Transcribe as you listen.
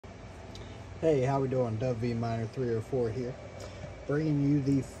Hey, how we doing? Dove V Miner 304 here, bringing you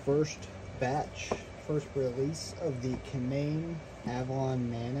the first release of the Canaan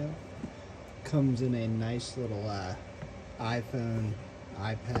Avalon Nano. Comes in a nice little iPhone,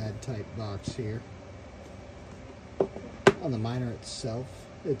 iPad type box here. On the miner itself,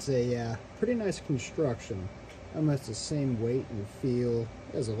 it's a pretty nice construction, almost the same weight and feel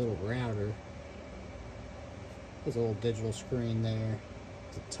as a little router. There's a little digital screen there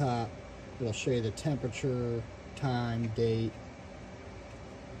at the top. It'll show you the temperature, time, date.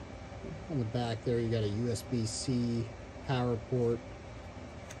 On the back there, you got a USB-C power port.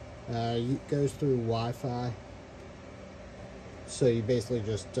 It goes through Wi-Fi. So you basically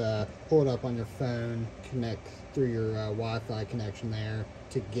just pull it up on your phone, connect through your Wi-Fi connection there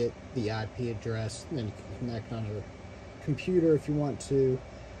to get the IP address, and then you can connect on your computer if you want to.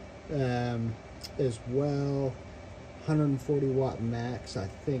 As well, 140 watt max. I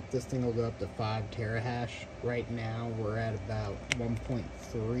think this thing will go up to 5 terahash. Right now we're at about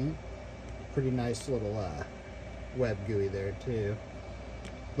 1.3. Pretty nice little web GUI there too.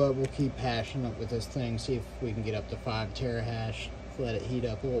 But we'll keep hashing up with this thing, see if we can get up to 5 terahash. Let it heat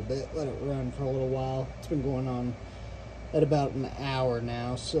up a little bit, let it run for a little while. It's been going on at about an hour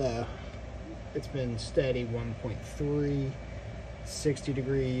now, so it's been steady. 1.3, 60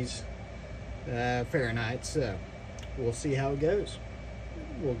 degrees Fahrenheit, so we'll see how it goes.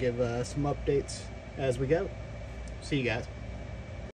 We'll give some updates as we go. See you guys.